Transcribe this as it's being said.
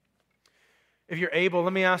If you're able,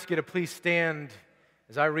 let me ask you to please stand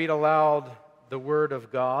as I read aloud the Word of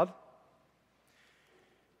God.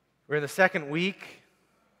 We're in the second week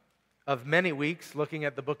of many weeks looking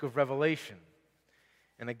at the book of Revelation.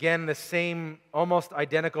 And again, the same almost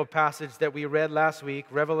identical passage that we read last week,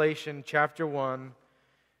 Revelation chapter 1,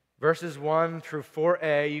 verses 1 through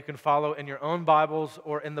 4a. You can follow in your own Bibles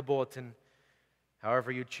or in the bulletin,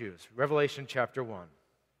 however you choose. Revelation chapter 1.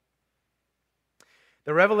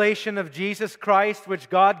 The revelation of Jesus Christ, which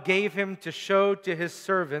God gave him to show to his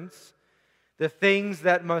servants the things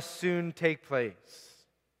that must soon take place.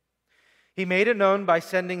 He made it known by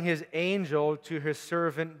sending his angel to his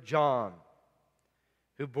servant John,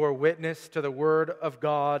 who bore witness to the word of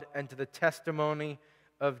God and to the testimony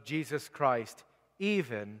of Jesus Christ,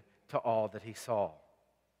 even to all that he saw.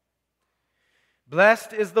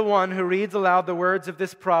 Blessed is the one who reads aloud the words of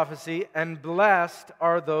this prophecy, and blessed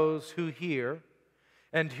are those who hear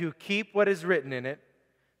and who keep what is written in it,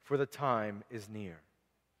 for the time is near.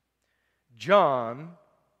 John,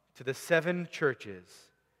 to the 7 churches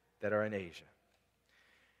that are in Asia.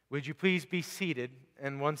 Would you please be seated,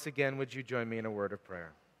 and once again, would you join me in a word of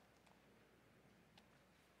prayer?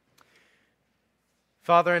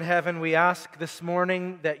 Father in heaven, we ask this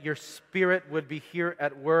morning that your Spirit would be here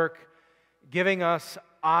at work, giving us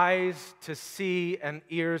eyes to see and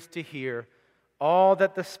ears to hear all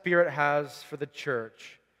that the Spirit has for the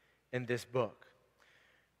church in this book.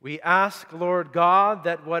 We ask, Lord God,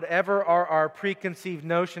 that whatever are our preconceived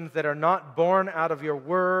notions that are not born out of your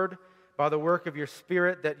word by the work of your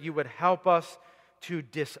Spirit, that you would help us to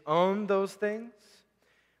disown those things.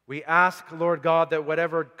 We ask, Lord God, that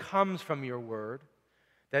whatever comes from your word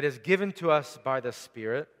that is given to us by the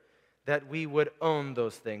Spirit, that we would own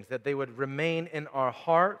those things, that they would remain in our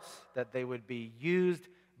hearts, that they would be used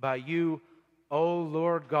by you, O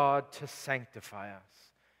Lord God, to sanctify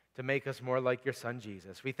us, to make us more like your Son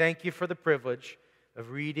Jesus. We thank you for the privilege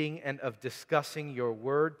of reading and of discussing your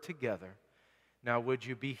word together. Now would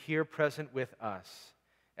you be here present with us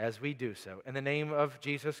as we do so. In the name of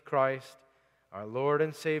Jesus Christ, our Lord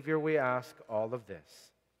and Savior, we ask all of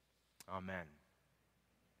this. Amen.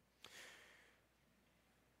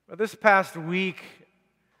 Well, this past week,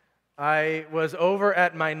 I was over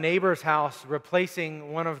at my neighbor's house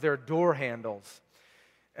replacing one of their door handles.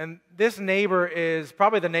 And this neighbor is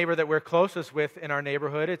probably the neighbor that we're closest with in our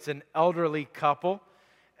neighborhood. It's an elderly couple,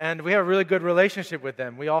 and we have a really good relationship with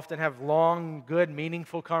them. We often have long, good,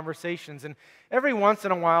 meaningful conversations, and every once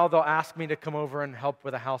in a while they'll ask me to come over and help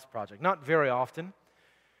with a house project. Not very often,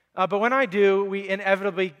 but when I do, we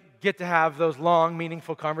inevitably get to have those long,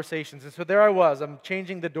 meaningful conversations. And so there I was. I'm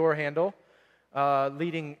changing the door handle,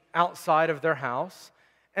 leading outside of their house.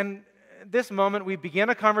 And at this moment, we began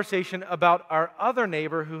a conversation about our other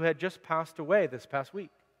neighbor who had just passed away this past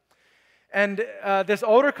week. And this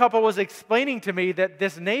older couple was explaining to me that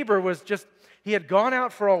this neighbor he had gone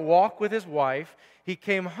out for a walk with his wife. He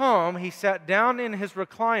came home. He sat down in his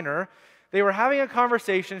recliner. They were having a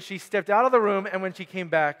conversation. She stepped out of the room, and when she came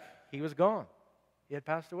back, he was gone. He had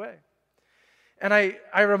passed away. And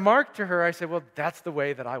I remarked to her, I said, well, that's the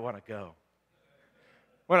way that I want to go.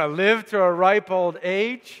 When I live to a ripe old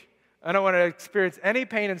age, I don't want to experience any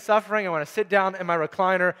pain and suffering. I want to sit down in my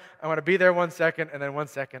recliner. I want to be there 1 second, and then 1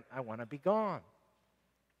 second, I want to be gone.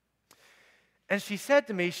 And she said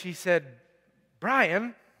to me, she said,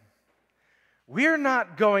 Brian, we're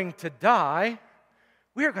not going to die.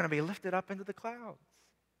 We're going to be lifted up into the clouds.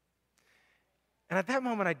 And at that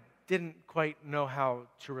moment, I didn't quite know how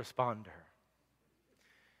to respond to her.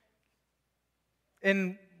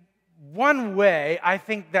 In one way, I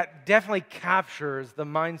think that definitely captures the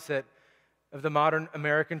mindset of the modern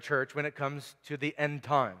American church when it comes to the end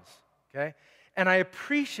times, okay? And I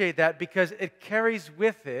appreciate that because it carries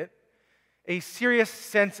with it a serious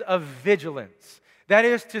sense of vigilance. That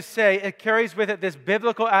is to say, it carries with it this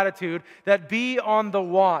biblical attitude that be on the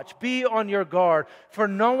watch, be on your guard, for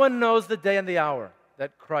no one knows the day and the hour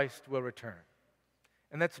that Christ will return.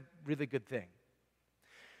 And that's a really good thing.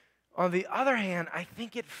 On the other hand, I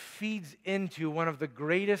think it feeds into one of the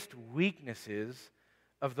greatest weaknesses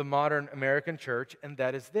of the modern American church, and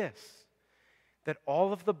that is this, that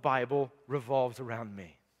all of the Bible revolves around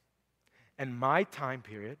me and my time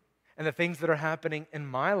period and the things that are happening in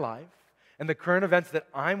my life and the current events that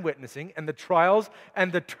I'm witnessing and the trials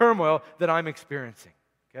and the turmoil that I'm experiencing,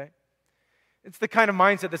 okay? It's the kind of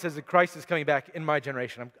mindset that says that Christ is coming back in my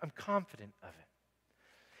generation. I'm confident of it.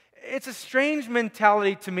 It's a strange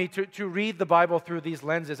mentality to me to read the Bible through these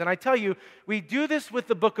lenses. And I tell you, we do this with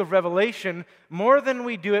the book of Revelation more than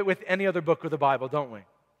we do it with any other book of the Bible, don't we?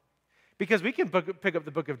 Because we can pick up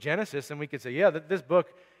the book of Genesis and we could say, yeah, this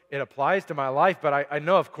book it applies to my life, but I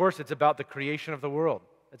know, of course, it's about the creation of the world.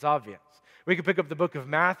 It's obvious. We can pick up the book of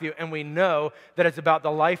Matthew, and we know that it's about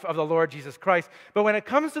the life of the Lord Jesus Christ. But when it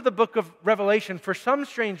comes to the book of Revelation, for some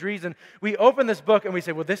strange reason, we open this book and we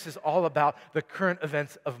say, well, this is all about the current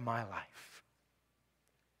events of my life.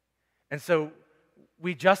 And so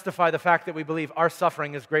we justify the fact that we believe our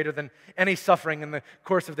suffering is greater than any suffering in the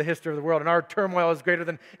course of the history of the world, and our turmoil is greater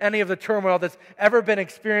than any of the turmoil that's ever been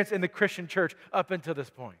experienced in the Christian church up until this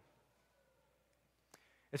point.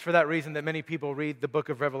 It's for that reason that many people read the book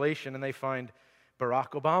of Revelation and they find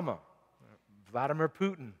Barack Obama, Vladimir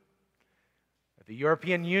Putin, the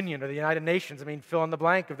European Union, or the United Nations. Fill in the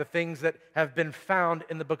blank of the things that have been found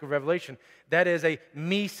in the book of Revelation. That is a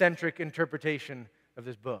me-centric interpretation of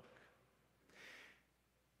this book.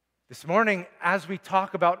 This morning, as we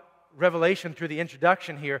talk about Revelation through the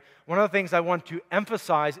introduction here, one of the things I want to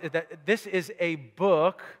emphasize is that this is a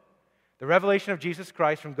book, the revelation of Jesus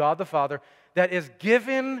Christ from God the Father, that is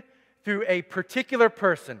given through a particular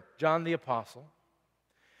person, John the Apostle,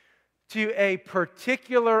 to a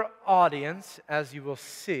particular audience, as you will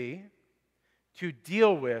see, to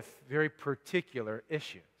deal with very particular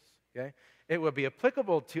issues. Okay? It will be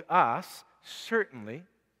applicable to us, certainly,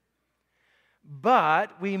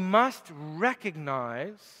 but we must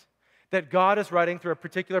recognize that God is writing through a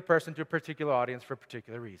particular person to a particular audience for a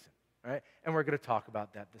particular reason. Right? And we're going to talk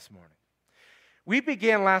about that this morning. We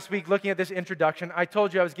began last week looking at this introduction. I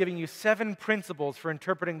told you I was giving you 7 principles for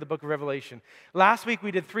interpreting the book of Revelation. Last week we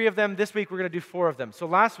did 3 of them. This week we're going to do 4 of them. So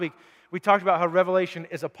last week we talked about how Revelation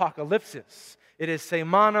is apocalypsis. It is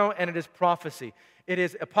semano and it is prophecy. It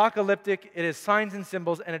is apocalyptic, it is signs and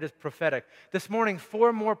symbols, and it is prophetic. This morning,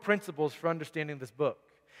 4 more principles for understanding this book.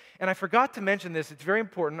 And I forgot to mention this. It's very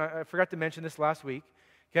important. I forgot to mention this last week.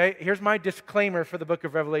 Okay, here's my disclaimer for the book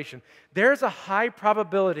of Revelation. There's a high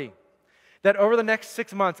probability that over the next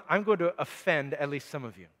 6 months, I'm going to offend at least some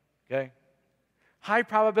of you, okay? High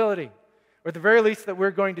probability, or at the very least that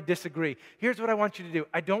we're going to disagree. Here's what I want you to do.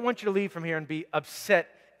 I don't want you to leave from here and be upset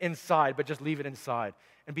inside, but just leave it inside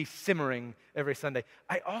and be simmering every Sunday.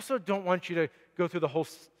 I also don't want you to go through the whole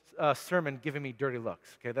sermon giving me dirty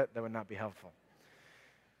looks, okay? That would not be helpful.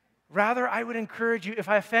 Rather, I would encourage you, if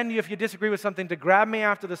I offend you, if you disagree with something, to grab me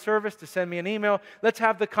after the service, to send me an email. Let's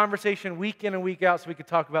have the conversation week in and week out so we can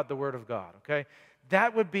talk about the Word of God, okay?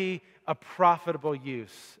 That would be a profitable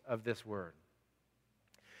use of this Word.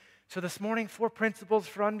 So this morning, 4 principles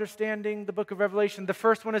for understanding the book of Revelation. The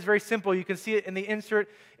first one is very simple. You can see it in the insert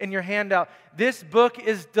in your handout. This book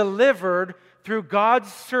is delivered through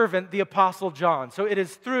God's servant, the Apostle John. So it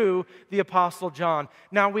is through the Apostle John.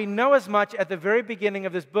 Now we know as much at the very beginning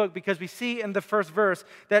of this book because we see in the first verse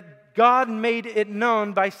that God made it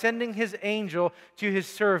known by sending His angel to His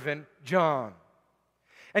servant, John.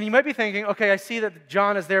 And you might be thinking, okay, I see that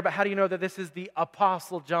John is there, but how do you know that this is the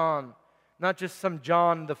Apostle John? Not just some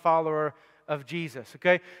John, the follower of Jesus,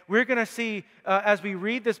 okay? We're going to see, as we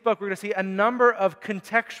read this book, we're going to see a number of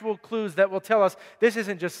contextual clues that will tell us this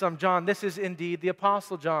isn't just some John, this is indeed the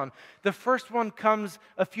Apostle John. The first one comes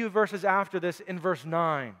a few verses after this in verse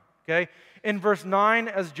 9, okay? In verse 9,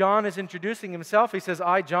 as John is introducing himself, he says,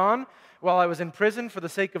 I, John, while I was in prison for the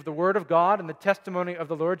sake of the word of God and the testimony of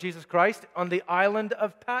the Lord Jesus Christ on the island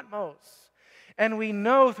of Patmos. And we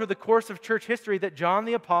know through the course of church history that John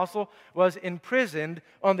the Apostle was imprisoned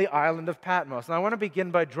on the island of Patmos. And I want to begin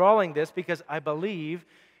by drawing this because I believe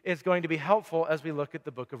it's going to be helpful as we look at the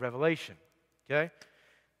book of Revelation. Okay?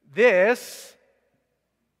 This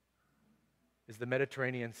is the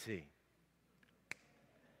Mediterranean Sea.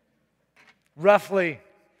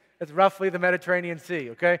 It's roughly the Mediterranean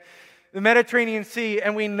Sea, okay? The Mediterranean Sea,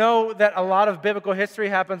 and we know that a lot of biblical history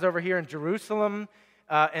happens over here in Jerusalem,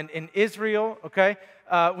 and in Israel, okay?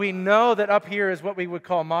 We know that up here is what we would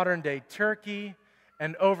call modern-day Turkey,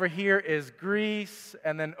 and over here is Greece,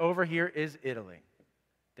 and then over here is Italy.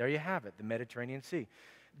 There you have it, the Mediterranean Sea.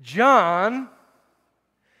 John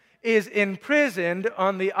is imprisoned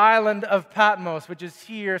on the island of Patmos, which is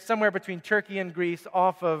here, somewhere between Turkey and Greece,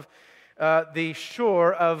 off of the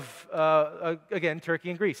shore of, again, Turkey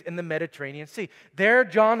and Greece, in the Mediterranean Sea. There,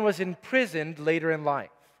 John was imprisoned later in life.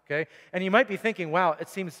 Okay? And you might be thinking, wow, it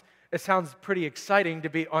sounds pretty exciting to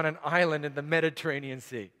be on an island in the Mediterranean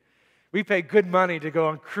Sea. We pay good money to go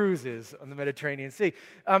on cruises on the Mediterranean Sea.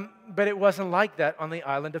 But it wasn't like that on the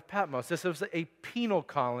island of Patmos. This was a penal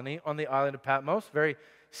colony on the island of Patmos, very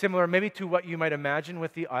similar maybe to what you might imagine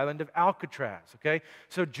with the island of Alcatraz. Okay?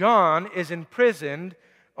 So John is imprisoned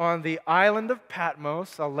on the island of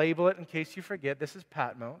Patmos. I'll label it in case you forget. This is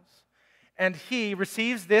Patmos. And he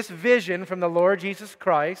receives this vision from the Lord Jesus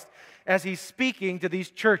Christ, as he's speaking to these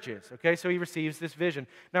churches. Okay, so he receives this vision.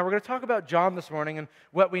 Now, we're going to talk about John this morning and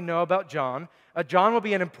what we know about John. John will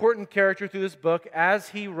be an important character through this book as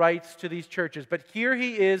he writes to these churches. But here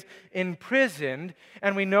he is imprisoned,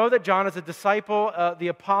 and we know that John is a disciple, the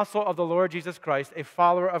apostle of the Lord Jesus Christ, a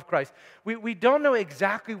follower of Christ. We don't know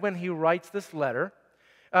exactly when he writes this letter.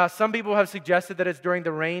 Some people have suggested that it's during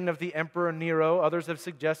the reign of the Emperor Nero. Others have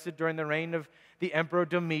suggested during the reign of the Emperor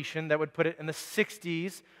Domitian. That would put it in the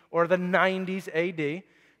 60s or the 90s AD.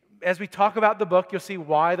 As we talk about the book, you'll see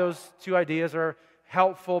why those two ideas are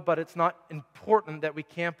helpful, but it's not important that we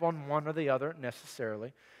camp on one or the other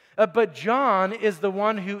necessarily. But John is the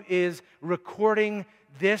one who is recording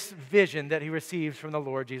this vision that he receives from the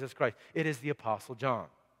Lord Jesus Christ. It is the Apostle John.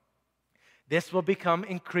 This will become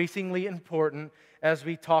increasingly important as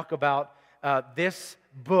we talk about this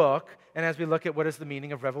book and as we look at what is the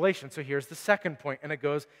meaning of Revelation. So here's the second point, and it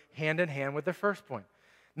goes hand in hand with the first point.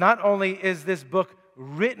 Not only is this book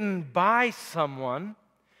written by someone,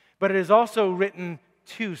 but it is also written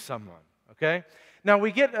to someone, okay? Now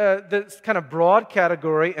we get this kind of broad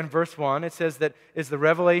category in verse 1. It says that is the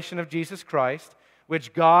revelation of Jesus Christ,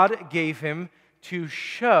 which God gave him to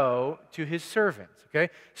show to his servants, okay?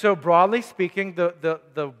 So broadly speaking,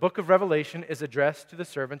 the book of Revelation is addressed to the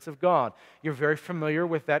servants of God. You're very familiar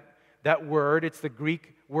with that word. It's the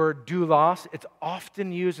Greek word doulos. It's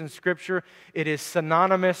often used in Scripture. It is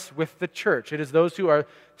synonymous with the church. It is those who are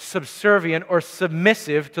subservient or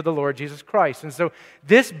submissive to the Lord Jesus Christ. And so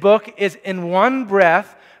this book is in one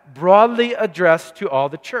breath broadly addressed to all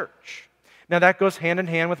the church. Now that goes hand in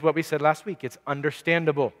hand with what we said last week. It's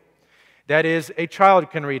understandable. That is, a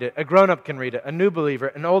child can read it, a grown-up can read it, a new believer,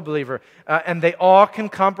 an old believer, and they all can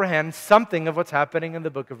comprehend something of what's happening in the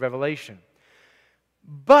book of Revelation.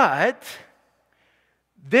 But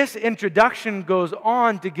this introduction goes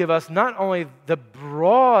on to give us not only the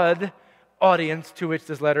broad audience to which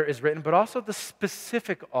this letter is written, but also the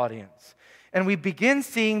specific audience. And we begin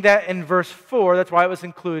seeing that in verse 4. That's why it was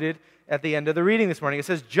included at the end of the reading this morning. It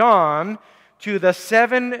says, John, to the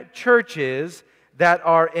 7 churches that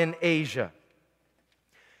are in Asia.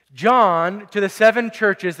 John, to the 7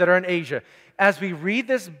 churches that are in Asia. As we read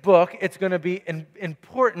this book, it's going to be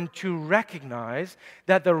important to recognize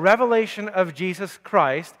that the revelation of Jesus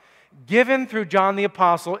Christ, given through John the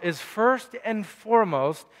Apostle, is first and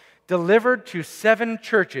foremost delivered to 7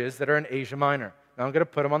 churches that are in Asia Minor. Now I'm going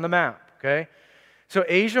to put them on the map, okay? So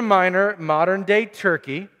Asia Minor, modern-day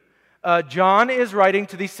Turkey, John is writing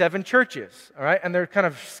to these 7 churches, all right? And they're kind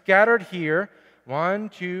of scattered here. 1,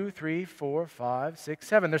 2, 3, 4, 5, 6,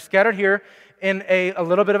 7. They're scattered here in a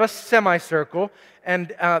little bit of a semicircle,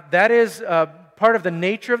 and that is part of the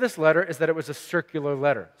nature of this letter is that it was a circular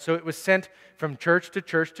letter. So it was sent from church to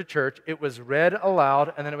church to church. It was read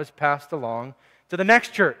aloud, and then it was passed along to the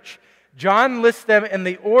next church. John lists them in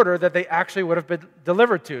the order that they actually would have been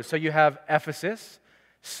delivered to. So you have Ephesus,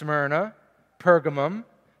 Smyrna, Pergamum,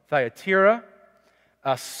 Thyatira,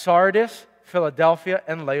 Sardis, Philadelphia,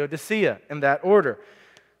 and Laodicea in that order.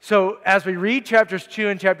 So as we read chapters 2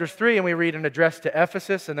 and chapters 3, and we read an address to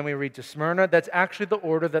Ephesus, and then we read to Smyrna, that's actually the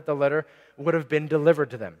order that the letter would have been delivered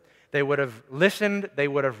to them. They would have listened, they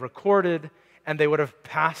would have recorded, and they would have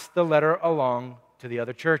passed the letter along to the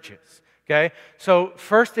other churches. Okay? So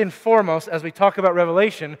first and foremost, as we talk about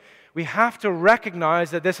Revelation, we have to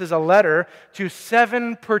recognize that this is a letter to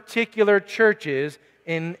 7 particular churches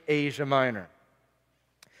in Asia Minor.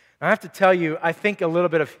 I have to tell you, I think a little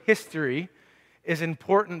bit of history is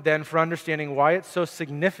important then for understanding why it's so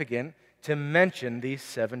significant to mention these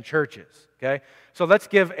 7 churches. Okay? So let's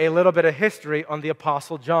give a little bit of history on the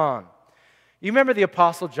Apostle John. You remember the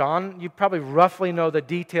Apostle John? You probably roughly know the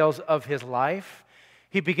details of his life.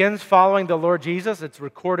 He begins following the Lord Jesus. It's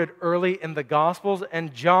recorded early in the Gospels,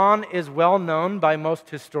 and John is well known by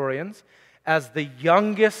most historians as the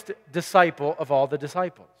youngest disciple of all the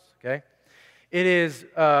disciples. Okay? It is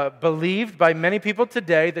believed by many people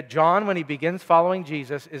today that John, when he begins following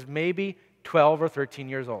Jesus, is maybe 12 or 13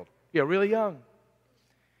 years old. Yeah, really young.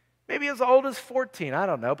 Maybe as old as 14, I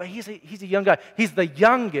don't know, but he's a young guy. He's the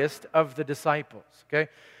youngest of the disciples, okay?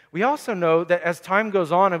 We also know that as time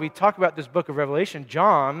goes on and we talk about this book of Revelation,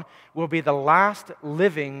 John will be the last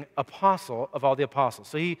living apostle of all the apostles.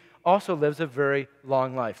 So he also lives a very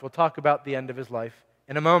long life. We'll talk about the end of his life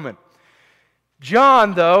in a moment.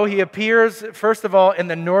 John, though, he appears, first of all, in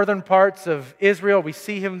the northern parts of Israel. We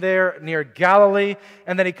see him there near Galilee,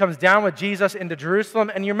 and then he comes down with Jesus into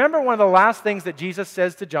Jerusalem. And you remember one of the last things that Jesus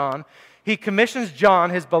says to John? He commissions John,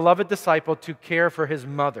 his beloved disciple, to care for his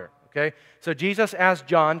mother. Okay? So Jesus asked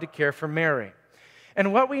John to care for Mary.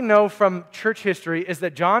 And what we know from church history is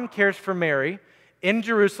that John cares for Mary in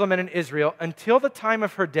Jerusalem and in Israel until the time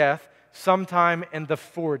of her death, sometime in the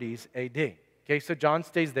 40s AD. Okay, so John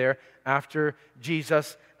stays there after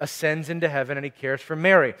Jesus ascends into heaven and he cares for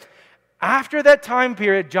Mary. After that time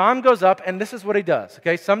period, John goes up, and this is what he does.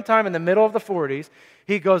 Okay, sometime in the middle of the 40s,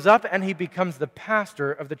 he goes up and he becomes the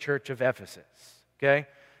pastor of the church of Ephesus. Okay,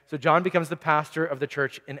 so John becomes the pastor of the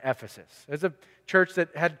church in Ephesus. There's a church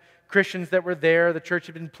that had Christians that were there. The church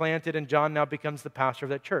had been planted, and John now becomes the pastor of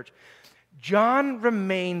that church. John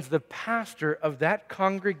remains the pastor of that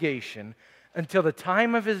congregation until the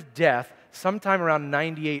time of his death, sometime around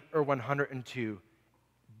 98 or 102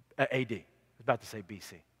 AD. I was about to say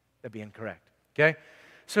BC. That'd be incorrect. Okay?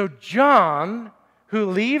 So John, who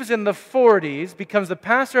leaves in the 40s, becomes the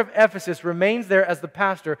pastor of Ephesus, remains there as the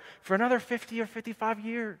pastor for another 50 or 55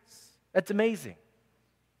 years. That's amazing.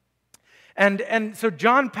 And so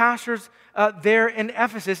John pastors there in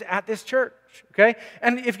Ephesus at this church. Okay?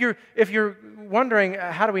 And if you're wondering,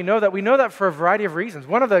 how do we know that? We know that for a variety of reasons.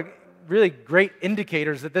 One of the really great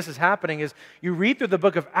indicators that this is happening is you read through the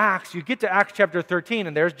book of Acts, you get to Acts chapter 13,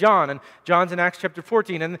 and there's John, and John's in Acts chapter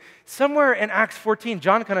 14. And somewhere in Acts 14,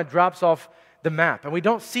 John kind of drops off the map, and we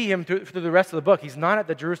don't see him through the rest of the book. He's not at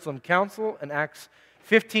the Jerusalem Council in Acts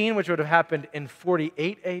 15, which would have happened in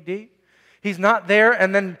 48 AD. He's not there,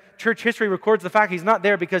 and then church history records the fact he's not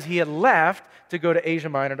there because he had left to go to Asia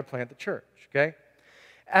Minor to plant the church, okay?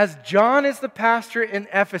 As John is the pastor in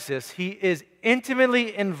Ephesus, he is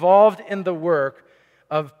intimately involved in the work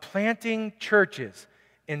of planting churches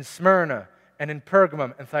in Smyrna and in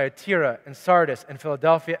Pergamum and Thyatira and Sardis and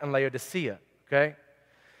Philadelphia and Laodicea, okay?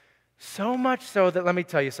 So much so that, let me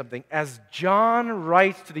tell you something, as John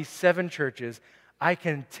writes to these 7 churches, I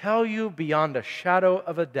can tell you beyond a shadow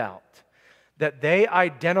of a doubt that they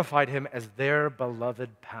identified him as their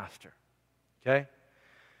beloved pastor, okay?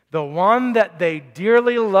 The one that they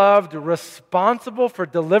dearly loved, responsible for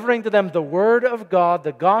delivering to them the Word of God,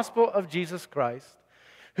 the gospel of Jesus Christ,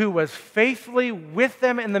 who was faithfully with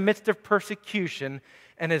them in the midst of persecution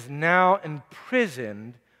and is now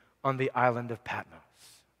imprisoned on the island of Patmos.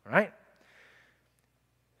 Right?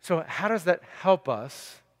 So how does that help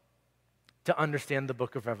us to understand the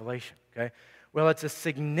book of Revelation? Okay? Well, it's a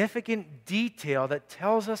significant detail that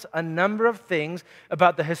tells us a number of things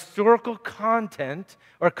about the historical content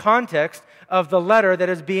or context of the letter that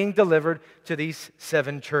is being delivered to these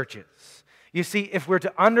 7 churches. You see, if we're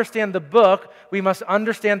to understand the book, we must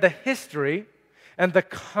understand the history and the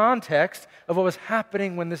context of what was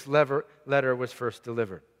happening when this letter was first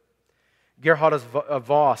delivered. Gerhard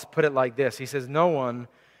Voss put it like this. He says, no one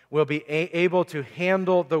will be able to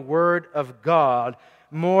handle the Word of God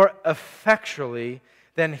more effectually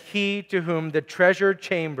than he to whom the treasured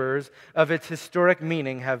chambers of its historic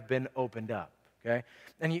meaning have been opened up. Okay?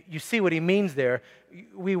 And you see what he means there.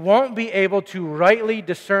 We won't be able to rightly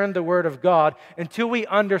discern the Word of God until we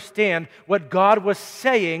understand what God was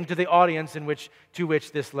saying to the audience to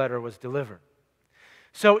which this letter was delivered.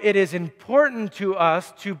 So it is important to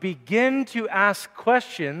us to begin to ask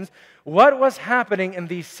questions. What was happening in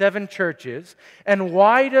these 7 churches, and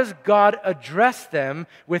why does God address them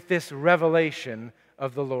with this revelation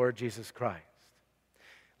of the Lord Jesus Christ?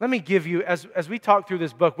 Let me give you, as we talk through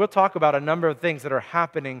this book, we'll talk about a number of things that are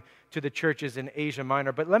happening to the churches in Asia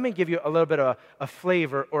Minor, but let me give you a little bit of a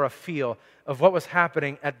flavor or a feel of what was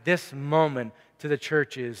happening at this moment to the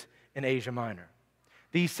churches in Asia Minor.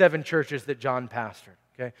 These 7 churches that John pastored.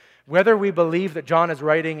 Okay? Whether we believe that John is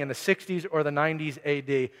writing in the 60s or the 90s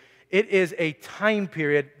AD, it is a time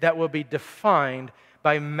period that will be defined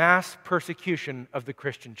by mass persecution of the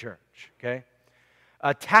Christian church. Okay?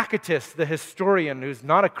 Tacitus, the historian, who's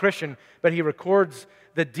not a Christian, but he records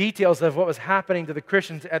the details of what was happening to the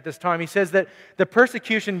Christians at this time. He says that the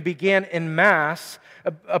persecution began in mass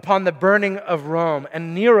upon the burning of Rome.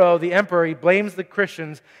 And Nero, the emperor, he blames the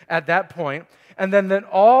Christians at that point. And then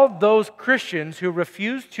all those Christians who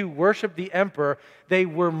refused to worship the emperor, they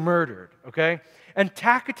were murdered. Okay? And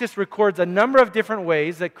Tacitus records a number of different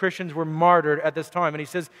ways that Christians were martyred at this time. And he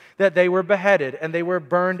says that they were beheaded and they were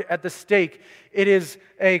burned at the stake. It is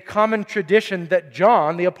a common tradition that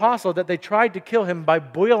John, the apostle, that they tried to kill him by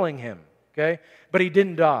boiling him. Okay? But he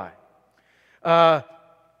didn't die.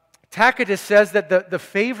 Tacitus says that the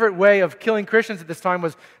favorite way of killing Christians at this time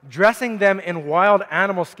was dressing them in wild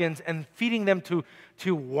animal skins and feeding them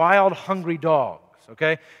to wild, hungry dogs.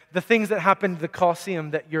 Okay? The things that happened to the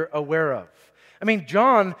Colosseum that you're aware of. I mean,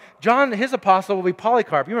 John, his apostle will be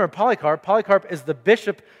Polycarp. You remember Polycarp? Polycarp is the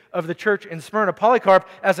bishop of the church in Smyrna. Polycarp,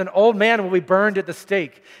 as an old man, will be burned at the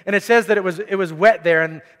stake. And it says that it was wet there,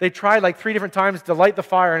 and they tried like 3 different times to light the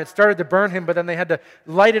fire, and it started to burn him, but then they had to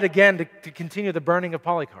light it again to continue the burning of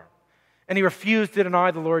Polycarp. and he refused to deny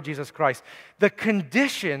the Lord Jesus Christ. The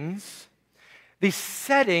conditions, the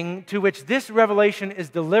setting to which this revelation is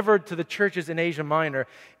delivered to the churches in Asia Minor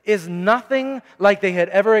is nothing like they had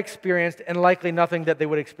ever experienced, and likely nothing that they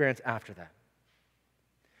would experience after that.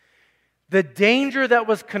 The danger that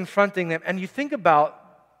was confronting them, and you think about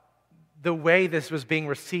the way this was being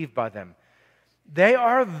received by them. They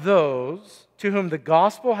are those to whom the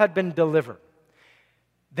gospel had been delivered.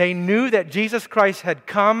 They knew that Jesus Christ had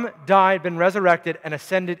come, died, been resurrected, and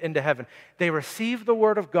ascended into heaven. They received the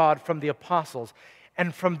word of God from the apostles.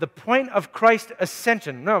 And from the point of Christ's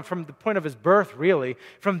ascension, no, from the point of his birth, really,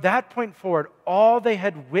 from that point forward, all they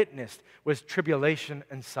had witnessed was tribulation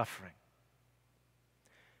and suffering.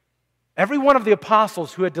 Every one of the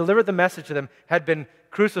apostles who had delivered the message to them had been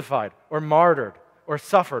crucified or martyred or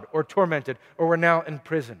suffered or tormented or were now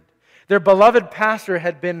imprisoned. Their beloved pastor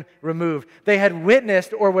had been removed. They had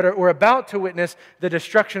witnessed or were about to witness the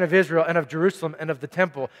destruction of Israel and of Jerusalem and of the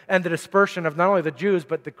temple and the dispersion of not only the Jews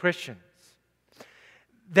but the Christians.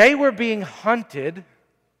 They were being hunted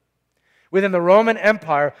within the Roman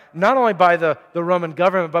Empire, not only by the Roman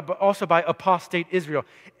government, but also by apostate Israel.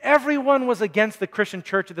 Everyone was against the Christian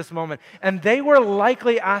church at this moment, and they were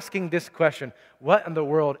likely asking this question: what in the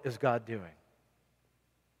world is God doing?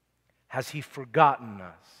 Has he forgotten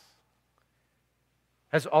us?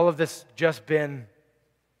 Has all of this just been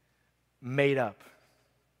made up?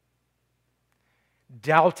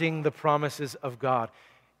 Doubting the promises of God.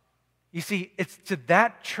 You see, it's to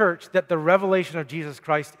that church that the revelation of Jesus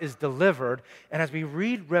Christ is delivered. And as we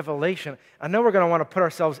read Revelation, I know we're going to want to put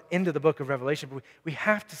ourselves into the book of Revelation, but we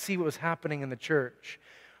have to see what was happening in the church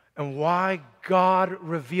and why God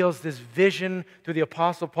reveals this vision through the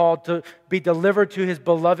Apostle Paul to be delivered to his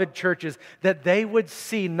beloved churches, that they would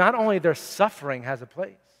see not only their suffering has a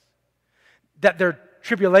place, that their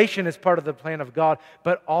tribulation is part of the plan of God,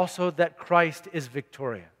 but also that Christ is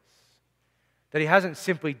victorious. That he hasn't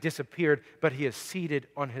simply disappeared, but he is seated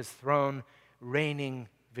on his throne, reigning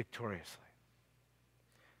victoriously.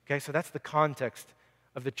 Okay, so that's the context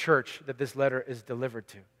of the church that this letter is delivered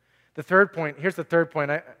to. The third point, here's the third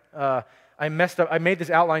point. I messed up. I made this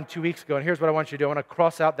outline 2 weeks ago, and here's what I want you to do. I want to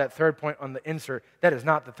cross out that third point on the insert. That is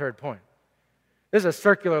not the third point. This is a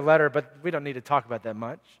circular letter, but we don't need to talk about that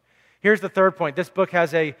much. Here's the third point. This book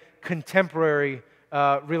has a contemporary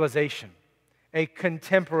realization. A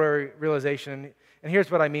contemporary realization. And here's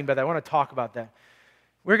what I mean by that. I want to talk about that.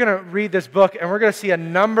 We're going to read this book, and we're going to see a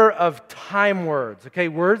number of time words, okay?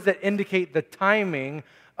 Words that indicate the timing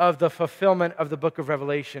of the fulfillment of the book of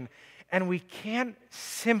Revelation. And we can't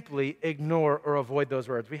simply ignore or avoid those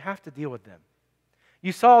words. We have to deal with them.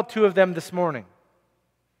 You saw two of them this morning.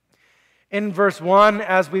 In verse 1,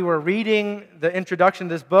 as we were reading the introduction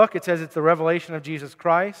to this book, it says it's the revelation of Jesus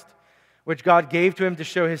Christ, which God gave to him to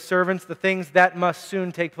show his servants the things that must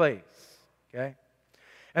soon take place. Okay?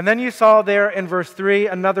 And then you saw there in verse 3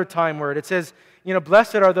 another time word. It says,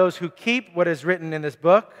 blessed are those who keep what is written in this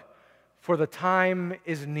book, for the time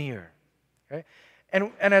is near. Okay?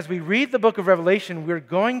 And as we read the book of Revelation, we're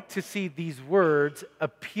going to see these words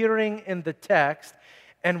appearing in the text,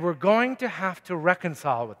 and we're going to have to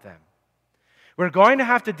reconcile with them. We're going to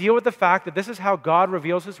have to deal with the fact that this is how God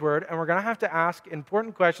reveals his word, and we're going to have to ask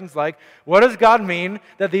important questions like, what does God mean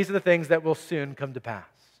that these are the things that will soon come to pass,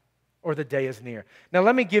 or the day is near? Now,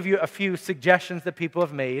 let me give you a few suggestions that people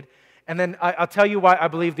have made, and then I'll tell you why I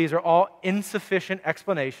believe these are all insufficient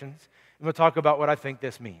explanations, and we'll talk about what I think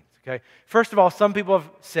this means. Okay? First of all, some people have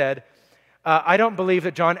said, I don't believe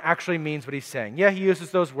that John actually means what he's saying. Yeah, he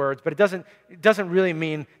uses those words, but it doesn't really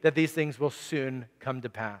mean that these things will soon come to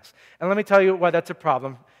pass. And let me tell you why that's a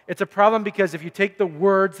problem. It's a problem because if you take the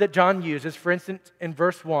words that John uses, for instance, in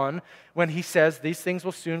verse 1, when he says these things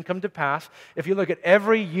will soon come to pass, if you look at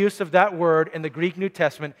every use of that word in the Greek New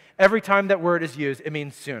Testament, every time that word is used, it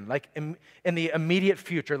means soon, like in the immediate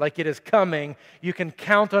future, like it is coming. You can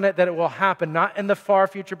count on it that it will happen, not in the far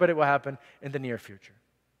future, but it will happen in the near future.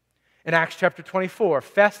 In Acts chapter 24,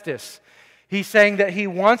 Festus, he's saying that he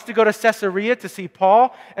wants to go to Caesarea to see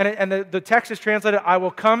Paul, and the text is translated, I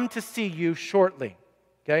will come to see you shortly.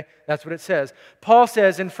 Okay, that's what it says. Paul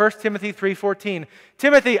says in 1 Timothy 3:14,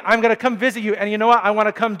 Timothy, I'm going to come visit you, and you know what? I want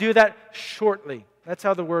to come do that shortly. That's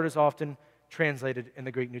how the word is often translated in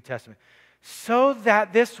the Greek New Testament. So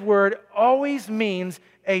that this word always means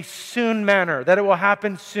a soon manner, that it will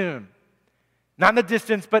happen soon. Not in the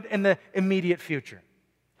distance, but in the immediate future.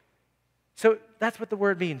 So that's what the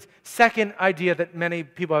word means. Second idea that many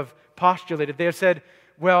people have postulated, they have said,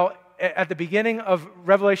 well, at the beginning of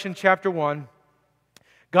Revelation chapter 1,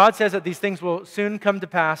 God says that these things will soon come to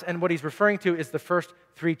pass, and what he's referring to is the first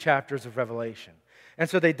 3 chapters of Revelation. And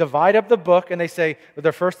so they divide up the book and they say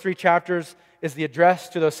the first 3 chapters is the address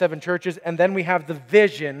to those 7 churches, and then we have the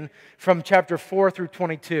vision from chapter 4 through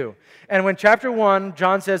 22. And when chapter 1,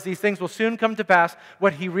 John says these things will soon come to pass,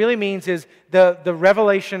 what he really means is the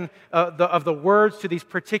revelation of the words to these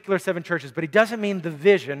particular 7 churches, but he doesn't mean the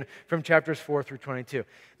vision from chapters 4 through 22.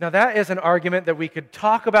 Now that is an argument that we could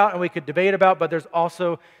talk about and we could debate about, but there's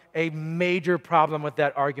also a major problem with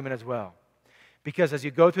that argument as well. Because as you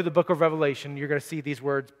go through the book of Revelation, you're going to see these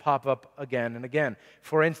words pop up again and again.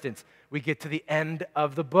 For instance, we get to the end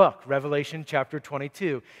of the book, Revelation chapter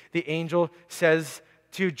 22. The angel says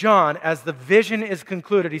to John, as the vision is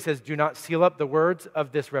concluded, he says, do not seal up the words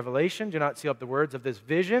of this revelation, do not seal up the words of this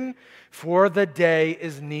vision, for the day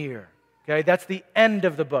is near. Okay, that's the end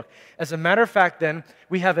of the book. As a matter of fact, then,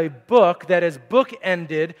 we have a book that is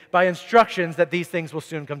bookended by instructions that these things will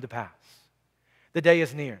soon come to pass. The day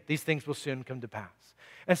is near. These things will soon come to pass.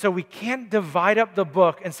 And so we can't divide up the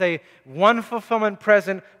book and say one fulfillment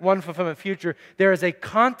present, one fulfillment future. There is a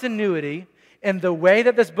continuity in the way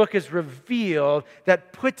that this book is revealed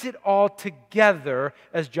that puts it all together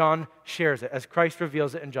as John shares it, as Christ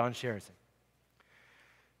reveals it and John shares it.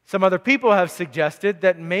 Some other people have suggested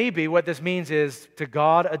that maybe what this means is to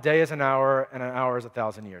God, a day is an hour and an hour is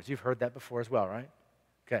 1,000 years. You've heard that before as well, right?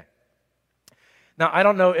 Okay. Now, I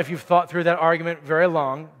don't know if you've thought through that argument very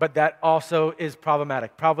long, but that also is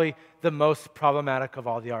problematic, probably the most problematic of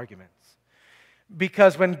all the arguments.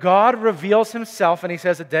 Because when God reveals himself and he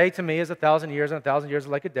says, a day to me is 1,000 years and 1,000 years is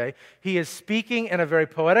like a day, he is speaking in a very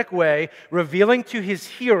poetic way, revealing to his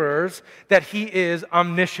hearers that he is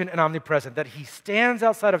omniscient and omnipresent, that he stands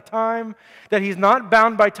outside of time, that he's not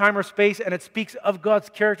bound by time or space, and it speaks of God's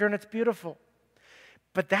character and it's beautiful.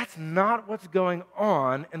 But that's not what's going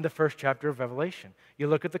on in the first chapter of Revelation. You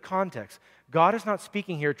look at the context. God is not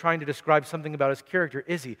speaking here trying to describe something about his character,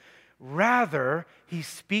 is he? Rather, he's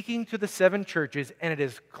speaking to the 7 churches, and it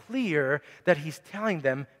is clear that he's telling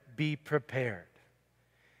them, be prepared.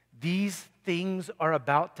 These things are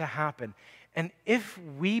about to happen. And if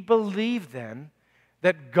we believe then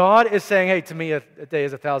that God is saying, hey, to me a day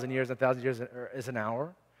is 1,000 years, 1,000 years is an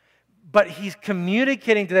hour, but he's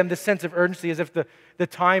communicating to them this sense of urgency as if the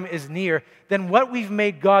time is near, then what we've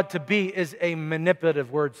made God to be is a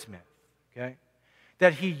manipulative wordsmith, okay?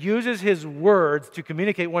 That he uses his words to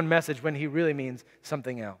communicate one message when he really means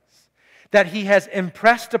something else. That he has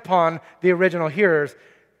impressed upon the original hearers,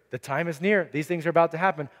 the time is near, these things are about to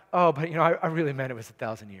happen. Oh, but I really meant it was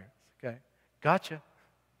 1,000 years, okay? Gotcha.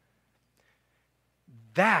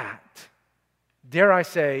 That, dare I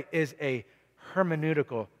say, is a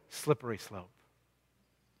hermeneutical slippery slope.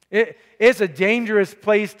 It is a dangerous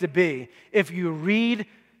place to be if you read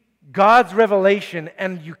God's revelation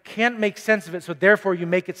and you can't make sense of it, so therefore you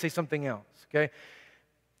make it say something else, okay?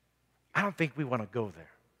 I don't think we want to go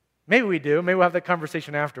there. Maybe we do. Maybe we'll have that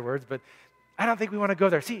conversation afterwards, but I don't think we want to go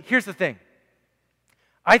there. See, here's the thing.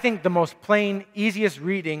 I think the most plain, easiest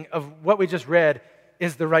reading of what we just read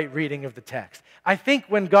is the right reading of the text. I think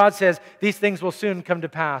when God says these things will soon come to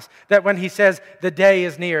pass, that when he says the day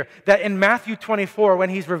is near, that in Matthew 24, when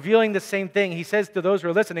he's revealing the same thing, he says to those who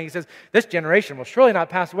are listening, he says, this generation will surely not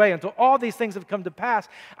pass away until all these things have come to pass.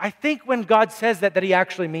 I think when God says that he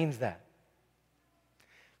actually means that.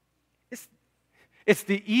 It's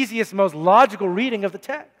the easiest, most logical reading of the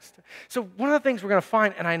text. So one of the things we're going to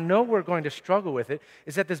find, and I know we're going to struggle with it,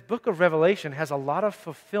 is that this book of Revelation has a lot of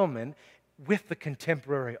fulfillment with the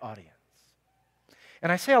contemporary audience.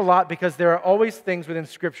 And I say a lot because there are always things within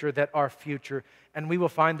Scripture that are future, and we will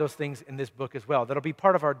find those things in this book as well. That'll be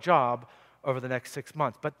part of our job over the next 6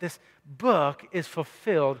 months. But this book is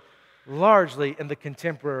fulfilled largely in the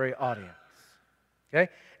contemporary audience.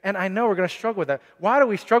 Okay? And I know we're going to struggle with that. Why do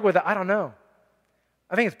we struggle with that? I don't know.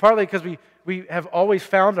 I think it's partly because we have always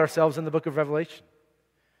found ourselves in the book of Revelation.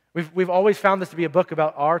 We've always found this to be a book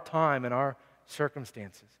about our time and our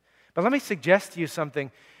circumstances. But let me suggest to you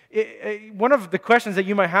something. One of the questions that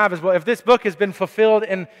you might have is, well, if this book has been fulfilled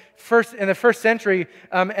in the first century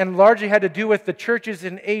and largely had to do with the churches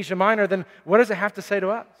in Asia Minor, then what does it have to say to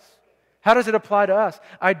us? How does it apply to us?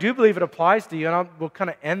 I do believe it applies to you, and we'll kind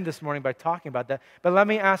of end this morning by talking about that. But let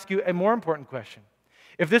me ask you a more important question.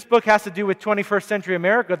 If this book has to do with 21st century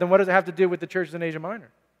America, then what does it have to do with the churches in Asia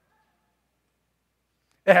Minor?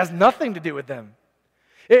 It has nothing to do with them.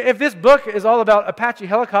 If this book is all about Apache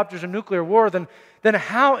helicopters and nuclear war, then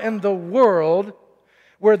how in the world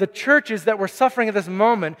were the churches that were suffering at this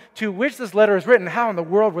moment to which this letter is written, how in the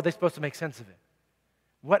world were they supposed to make sense of it?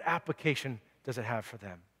 What application does it have for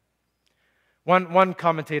them? One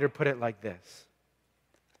commentator put it like this.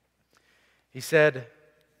 He said,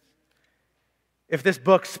 If this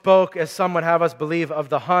book spoke, as some would have us believe, of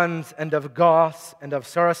the Huns and of Goths and of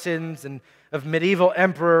Saracens and of medieval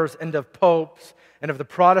emperors and of popes and of the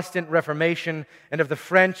Protestant Reformation and of the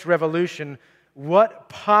French Revolution, what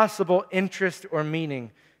possible interest or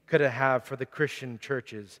meaning could it have for the Christian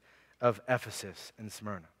churches of Ephesus and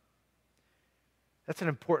Smyrna? That's an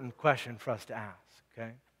important question for us to ask,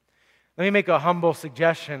 okay? Let me make a humble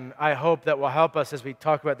suggestion, I hope, that will help us as we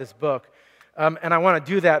talk about this book. And I want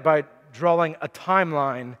to do that by drawing a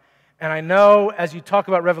timeline. And I know as you talk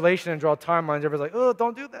about Revelation and draw timelines, everybody's like, oh,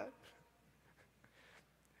 don't do that.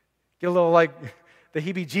 Get a little like the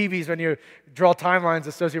heebie-jeebies when you draw timelines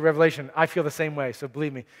associated with Revelation. I feel the same way, so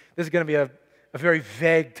believe me. This is going to be a very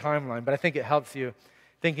vague timeline, but I think it helps you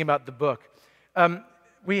thinking about the book.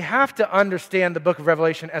 We have to understand the book of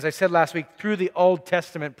Revelation, as I said last week, through the Old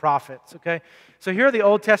Testament prophets, okay? So here are the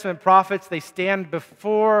Old Testament prophets. They stand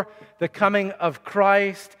before the coming of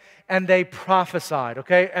Christ, and they prophesied,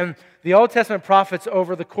 okay? And the Old Testament prophets,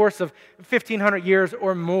 over the course of 1,500 years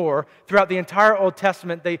or more, throughout the entire Old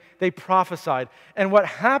Testament, they prophesied. And what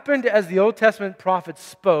happened as the Old Testament prophets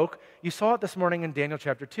spoke, you saw it this morning in Daniel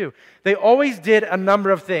chapter 2. They always did a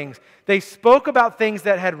number of things. They spoke about things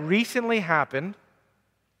that had recently happened.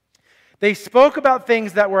 They spoke about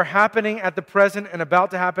things that were happening at the present and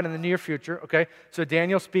about to happen in the near future, okay? So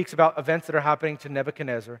Daniel speaks about events that are happening to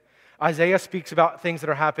Nebuchadnezzar. Isaiah speaks about things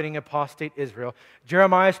that are happening in apostate Israel.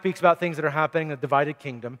 Jeremiah speaks about things that are happening in the divided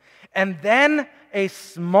kingdom. And then a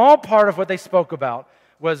small part of what they spoke about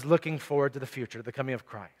was looking forward to the future, the coming of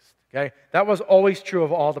Christ, okay? That was always true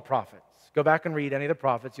of all the prophets. Go back and read any of the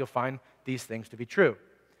prophets, you'll find these things to be true.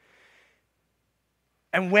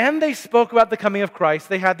 And when they spoke about the coming of Christ,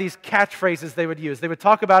 they had these catchphrases they would use. They would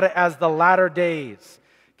talk about it as the latter days,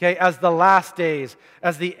 okay, as the last days,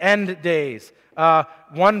 as the end days.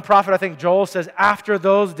 One prophet, I think Joel, says, after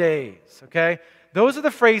those days, okay? Those are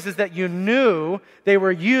the phrases that you knew they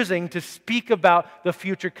were using to speak about the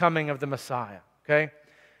future coming of the Messiah, okay?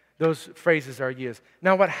 Those phrases are used.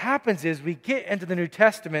 Now what happens is we get into the New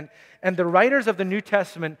Testament, and the writers of the New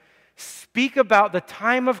Testament speak about the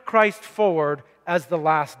time of Christ forward as the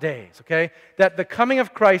last days, okay? That the coming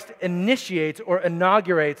of Christ initiates or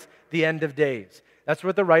inaugurates the end of days. That's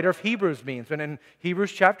what the writer of Hebrews means. When in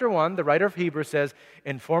Hebrews chapter 1, the writer of Hebrews says,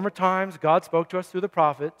 in former times God spoke to us through the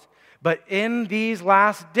prophets, but in these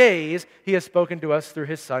last days He has spoken to us through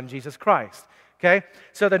His Son, Jesus Christ. Okay?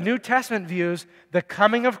 So the New Testament views the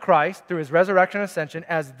coming of Christ through His resurrection and ascension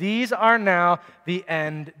as these are now the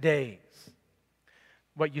end days.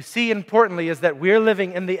 What you see importantly is that we're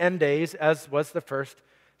living in the end days as was the first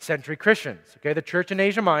century Christians. Okay? The church in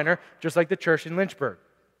Asia Minor, just like the church in Lynchburg.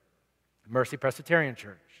 Mercy Presbyterian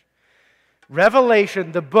Church.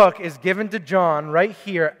 Revelation, the book, is given to John right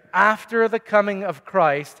here after the coming of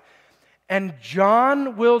Christ, and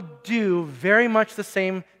John will do very much the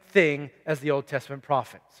same thing as the Old Testament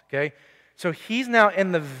prophets, okay? So he's now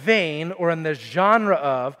in the vein or in the genre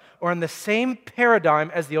of or in the same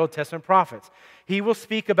paradigm as the Old Testament prophets. He will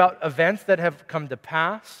speak about events that have come to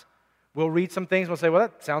pass. We'll read some things, we'll say, well,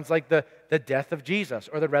 that sounds like the death of Jesus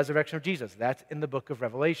or the resurrection of Jesus. That's in the book of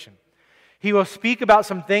Revelation. He will speak about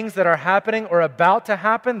some things that are happening or about to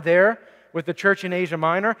happen there with the church in Asia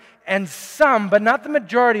Minor, and some, but not the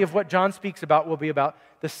majority of what John speaks about, will be about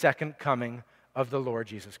the second coming of the Lord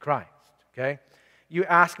Jesus Christ, okay? You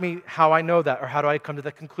ask me how I know that, or how do I come to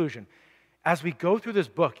that conclusion. As we go through this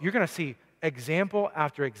book, you're going to see example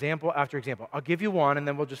after example after example. I'll give you one, and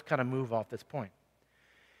then we'll just kind of move off this point.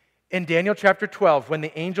 In Daniel chapter 12, when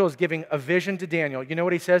the angel is giving a vision to Daniel, you know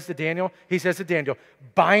what he says to Daniel? He says to Daniel,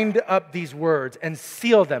 bind up these words and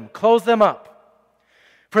seal them, close them up,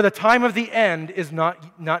 for the time of the end is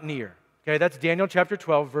not near. Okay, that's Daniel chapter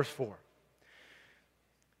 12, verse 4.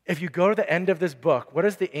 If you go to the end of this book, what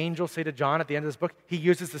does the angel say to John at the end of this book? He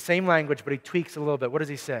uses the same language, but he tweaks a little bit. What does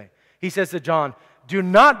he say? He says to John, do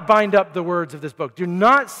not bind up the words of this book. Do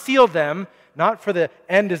not seal them, not for the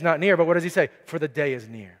end is not near, but what does he say? For the day is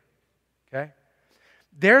near. Okay?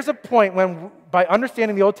 There's a point when, by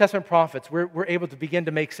understanding the Old Testament prophets, we're able to begin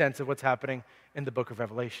to make sense of what's happening in the book of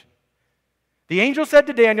Revelation. The angel said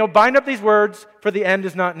to Daniel, bind up these words, for the end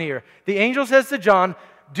is not near. The angel says to John,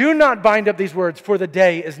 do not bind up these words, for the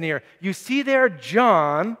day is near. You see there,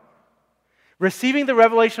 John, receiving the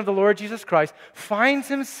revelation of the Lord Jesus Christ, finds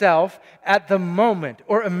himself at the moment,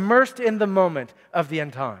 or immersed in the moment of the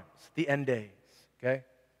end times, the end days, okay?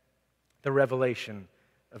 The revelation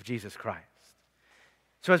of Jesus Christ.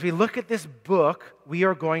 So as we look at this book, we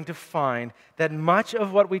are going to find that much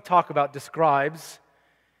of what we talk about describes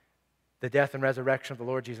the death and resurrection of the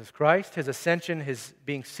Lord Jesus Christ, His ascension, His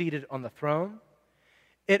being seated on the throne.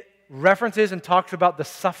 It references and talks about the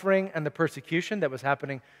suffering and the persecution that was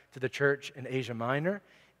happening to the church in Asia Minor.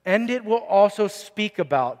 And it will also speak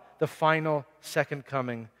about the final second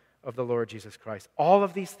coming of the Lord Jesus Christ. All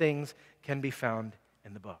of these things can be found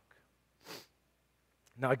in the book.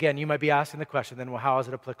 Now, again, you might be asking the question, then, well, how is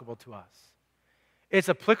it applicable to us? It's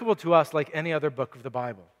applicable to us like any other book of the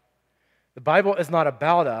Bible. The Bible is not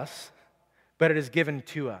about us, but it is given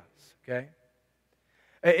to us, okay?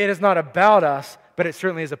 It is not about us, but it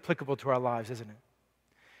certainly is applicable to our lives, isn't it?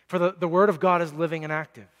 For the Word of God is living and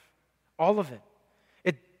active, all of it.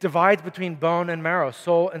 It divides between bone and marrow,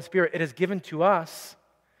 soul and spirit. It is given to us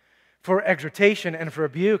for exhortation and for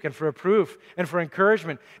rebuke and for reproof and for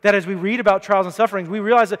encouragement. That as we read about trials and sufferings, we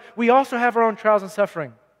realize that we also have our own trials and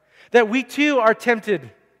suffering. That we too are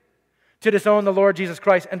tempted to disown the Lord Jesus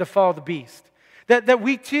Christ and to follow the beast. That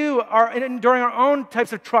we too are enduring our own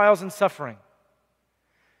types of trials and suffering.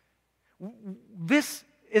 This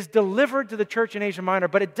is delivered to the church in Asia Minor,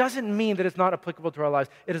 but it doesn't mean that it's not applicable to our lives.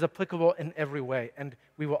 It is applicable in every way, and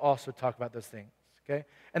we will also talk about those things, okay?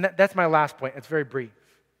 And that's my last point. It's very brief.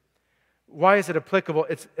 Why is it applicable?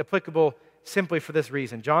 It's applicable simply for this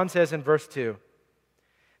reason. John says in verse 2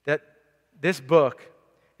 that this book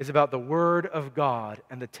is about the Word of God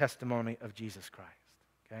and the testimony of Jesus Christ,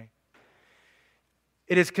 okay?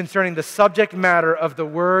 It is concerning the subject matter of the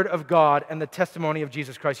Word of God and the testimony of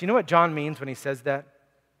Jesus Christ. You know what John means when he says that?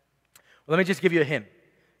 Well, let me just give you a hint.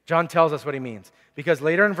 John tells us what he means. Because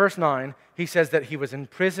later in verse 9, he says that he was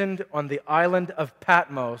imprisoned on the island of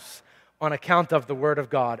Patmos on account of the Word of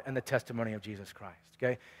God and the testimony of Jesus Christ,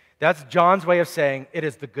 okay? That's John's way of saying it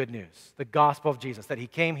is the good news, the gospel of Jesus, that he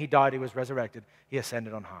came, he died, he was resurrected, he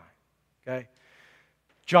ascended on high, okay?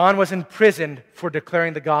 John was imprisoned for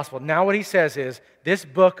declaring the gospel. Now what he says is, this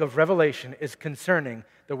book of Revelation is concerning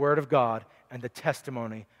the Word of God and the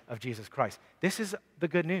testimony of Jesus Christ. This is the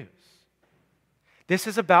good news. This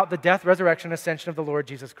is about the death, resurrection, ascension of the Lord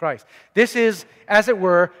Jesus Christ. This is, as it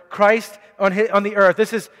were, Christ on the earth.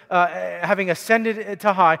 This is having ascended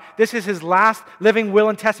to high. This is his last living will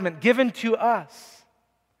and testament given to us.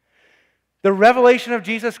 The revelation of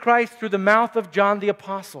Jesus Christ through the mouth of John the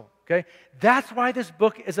Apostle. Okay? That's why this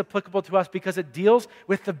book is applicable to us, because it deals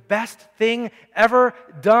with the best thing ever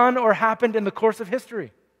done or happened in the course of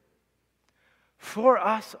history. For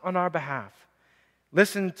us, on our behalf.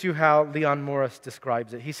 Listen to how Leon Morris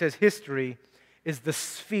describes it. He says, history is the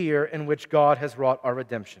sphere in which God has wrought our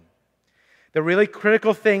redemption. The really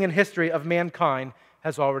critical thing in history of mankind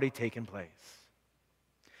has already taken place.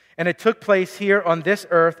 And it took place here on this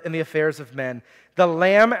earth in the affairs of men. The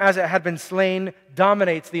Lamb, as it had been slain,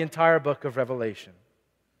 dominates the entire book of Revelation.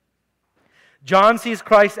 John sees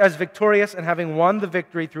Christ as victorious and having won the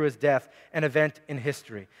victory through his death, an event in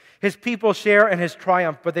history. His people share in his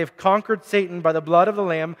triumph, but they've conquered Satan by the blood of the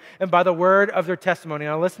Lamb and by the word of their testimony.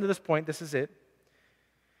 Now listen to this point, this is it.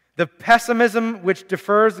 The pessimism which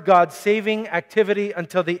defers God's saving activity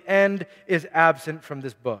until the end is absent from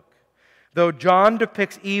this book. Though John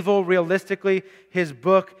depicts evil realistically, his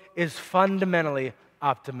book is fundamentally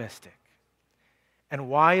optimistic. And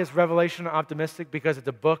why is Revelation optimistic? Because it's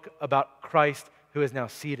a book about Christ who is now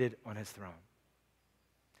seated on his throne.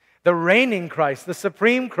 The reigning Christ, the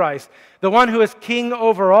supreme Christ, the one who is king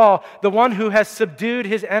over all, the one who has subdued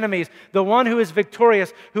his enemies, the one who is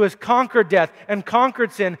victorious, who has conquered death and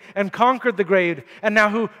conquered sin and conquered the grave, and now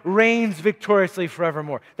who reigns victoriously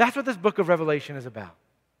forevermore. That's what this book of Revelation is about.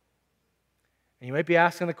 And you might be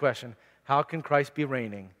asking the question, how can Christ be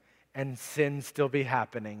reigning and sin still be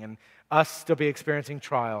happening and us still be experiencing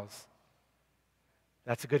trials?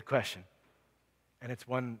 That's a good question. And it's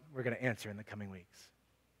one we're going to answer in the coming weeks.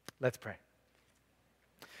 Let's pray.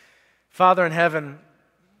 Father in heaven,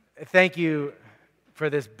 thank you for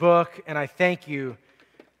this book, and I thank you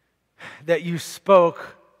that you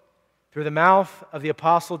spoke through the mouth of the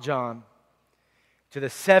Apostle John to the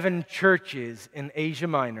 7 churches in Asia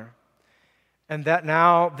Minor, and that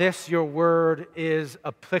now this, your word, is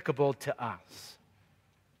applicable to us.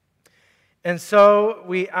 And so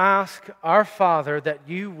we ask our Father that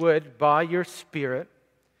you would, by your Spirit,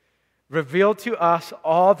 reveal to us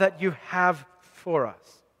all that you have for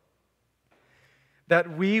us.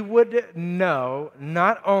 That we would know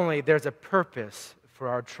not only there's a purpose for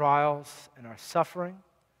our trials and our suffering,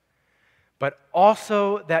 but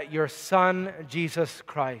also that your Son, Jesus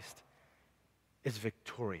Christ, is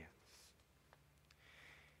victorious.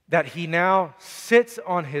 That he now sits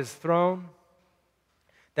on his throne,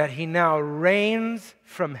 that he now reigns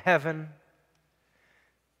from heaven,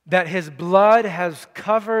 that his blood has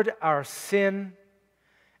covered our sin,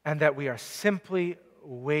 and that we are simply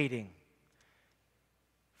waiting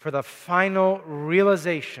for the final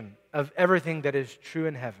realization of everything that is true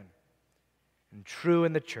in heaven and true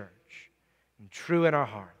in the church and true in our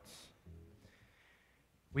hearts.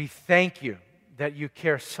 We thank you that you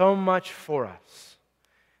care so much for us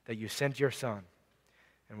that you sent your Son.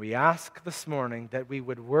 And we ask this morning that we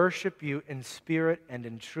would worship you in spirit and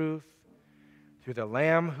in truth through the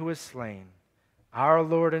Lamb who was slain, our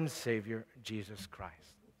Lord and Savior, Jesus Christ.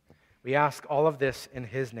 We ask all of this in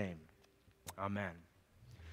his name. Amen.